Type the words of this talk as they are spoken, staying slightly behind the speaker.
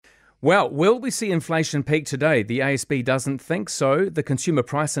Well, will we see inflation peak today? The ASB doesn't think so. The Consumer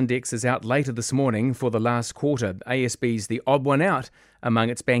Price Index is out later this morning for the last quarter. ASB's the odd one out among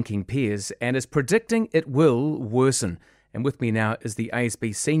its banking peers and is predicting it will worsen. And with me now is the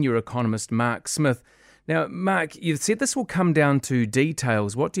ASB senior economist Mark Smith. Now, Mark, you've said this will come down to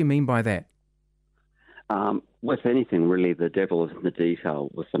details. What do you mean by that? With anything, really, the devil is in the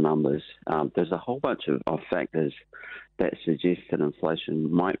detail with the numbers. There's a whole bunch of factors that suggest that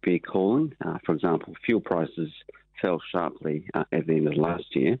inflation might be cooling. For example, fuel prices fell sharply at the end of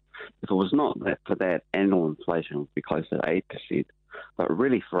last year. If it was not for that, annual inflation would be closer to 8%. But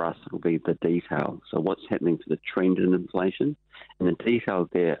really for us, it'll be the detail. So what's happening to the trend in inflation? And the details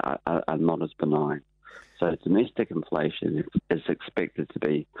there are not as benign. So domestic inflation is expected to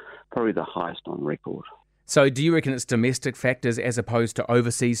be probably the highest on record. So do you reckon it's domestic factors as opposed to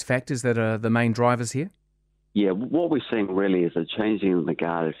overseas factors that are the main drivers here? Yeah, what we're seeing really is a changing in the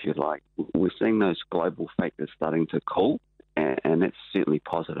guard, if you like. We're seeing those global factors starting to cool, and that's certainly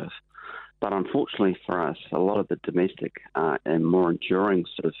positive. But unfortunately for us, a lot of the domestic and more enduring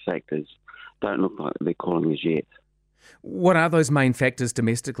sort of factors don't look like they're cooling as yet. What are those main factors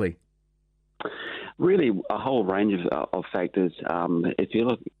domestically? Really, a whole range of factors. If you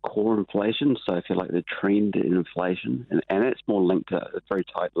look at core inflation, so if you like the trend in inflation, and that's more linked to a very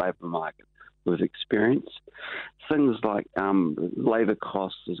tight labour market we've experienced, things like labour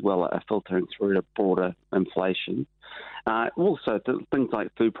costs as well are filtering through to broader inflation. Also, things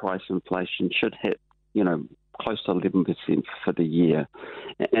like food price inflation should hit, close to 11% for the year.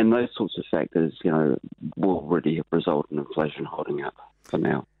 And those sorts of factors, will really result in inflation holding up for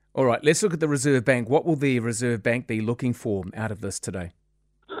now. All right, let's look at the Reserve Bank. What will the Reserve Bank be looking for out of this today?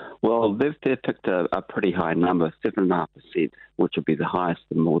 Well, they've picked a pretty high number, 7.5%, which will be the highest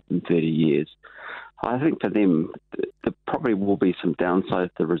in more than 30 years. I think for them, there probably will be some downside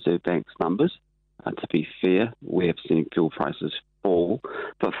to the Reserve Bank's numbers. To be fair, we have seen fuel prices fall,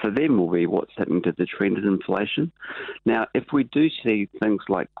 but for them will be what's happening to the trend in inflation. Now, if we do see things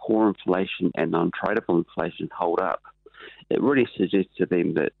like core inflation and non-tradable inflation hold up, it really suggests to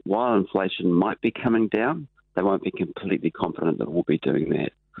them that while inflation might be coming down, they won't be completely confident that we'll be doing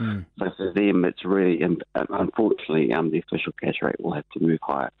that. So for them, it's really, unfortunately, the official cash rate will have to move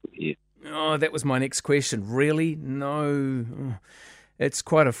higher from here. Oh, that was my next question. Really? No. It's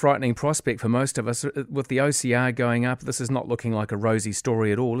quite a frightening prospect for most of us. With the OCR going up, this is not looking like a rosy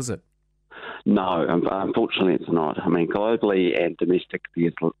story at all, is it? No, unfortunately it's not. I mean, globally and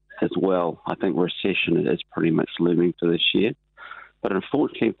domestically as well, I think recession is pretty much looming for this year. But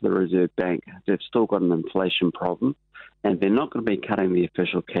unfortunately for the Reserve Bank, they've still got an inflation problem, and they're not going to be cutting the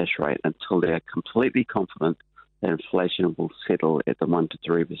official cash rate until they're completely confident that inflation will settle at the 1 to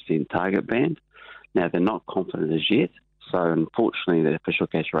 3% target band. Now, they're not confident as yet, so unfortunately the official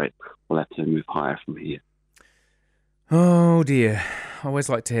cash rate will have to move higher from here. Oh dear. I always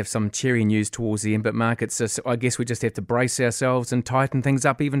like to have some cheery news towards the end, but Mark, I guess we just have to brace ourselves and tighten things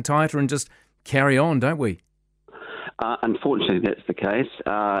up even tighter and just carry on, don't we? Unfortunately, that's the case.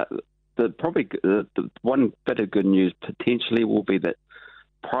 The one bit of good news potentially will be that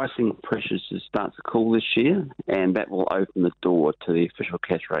pricing pressures will start to cool this year, and that will open the door to the official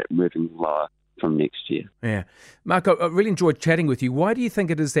cash rate moving lower from next year. Yeah. Mark, I really enjoyed chatting with you. Why do you think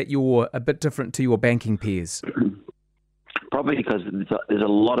it is that you're a bit different to your banking peers? Probably because there's a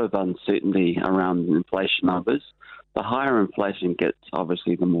lot of uncertainty around inflation numbers. The higher inflation gets,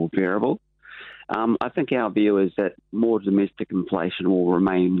 obviously, the more variable. I think our view is that more domestic inflation will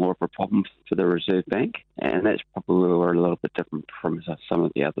remain more of a problem for the Reserve Bank, and that's probably where we're a little bit different from some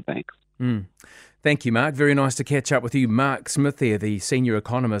of the other banks. Thank you, Mark. Very nice to catch up with you. Mark Smith there, the senior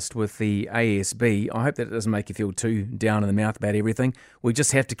economist with the ASB. I hope that it doesn't make you feel too down in the mouth about everything. We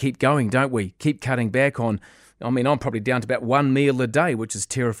just have to keep going, don't we? Keep cutting back on. I'm probably down to about one meal a day, which is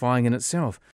terrifying in itself.